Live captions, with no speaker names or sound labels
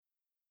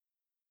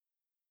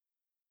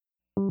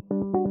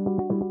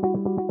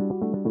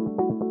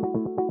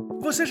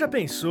Você já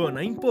pensou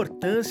na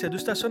importância do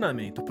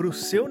estacionamento para o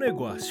seu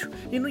negócio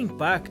e no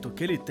impacto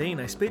que ele tem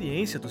na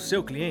experiência do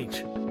seu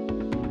cliente?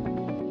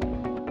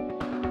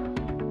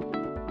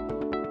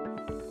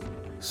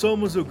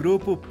 Somos o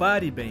grupo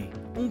Pare Bem,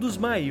 um dos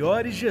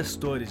maiores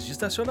gestores de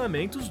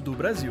estacionamentos do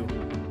Brasil.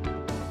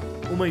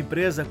 Uma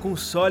empresa com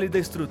sólida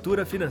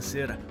estrutura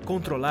financeira,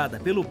 controlada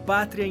pelo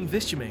Pátria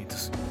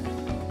Investimentos.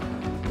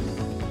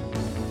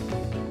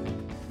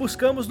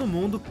 Buscamos no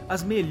mundo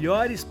as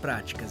melhores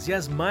práticas e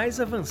as mais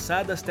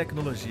avançadas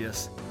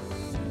tecnologias.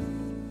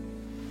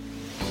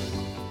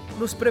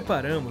 Nos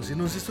preparamos e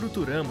nos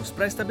estruturamos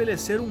para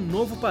estabelecer um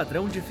novo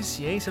padrão de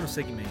eficiência no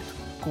segmento,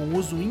 com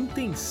uso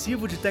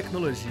intensivo de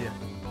tecnologia.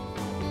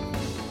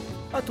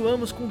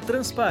 Atuamos com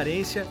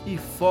transparência e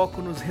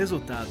foco nos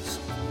resultados.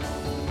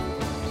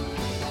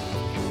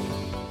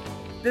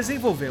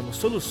 Desenvolvemos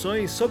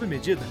soluções sob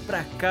medida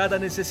para cada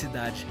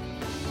necessidade.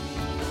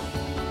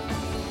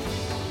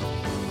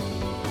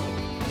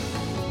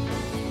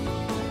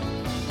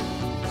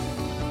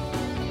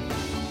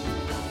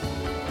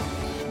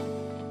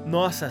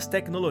 Nossas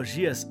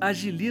tecnologias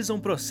agilizam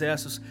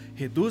processos,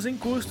 reduzem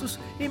custos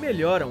e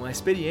melhoram a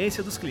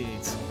experiência dos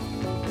clientes.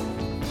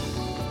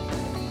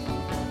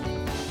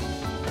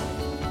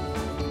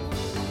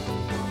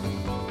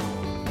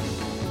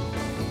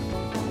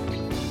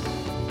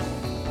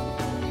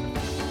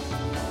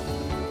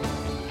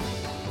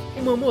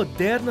 Uma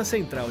moderna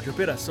central de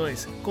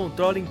operações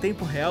controla em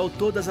tempo real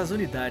todas as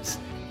unidades,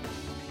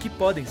 que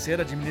podem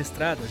ser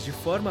administradas de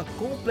forma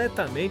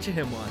completamente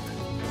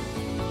remota.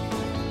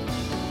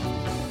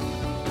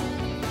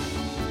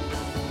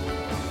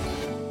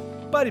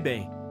 Pare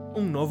Bem,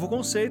 um novo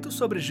conceito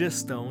sobre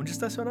gestão de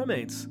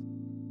estacionamentos.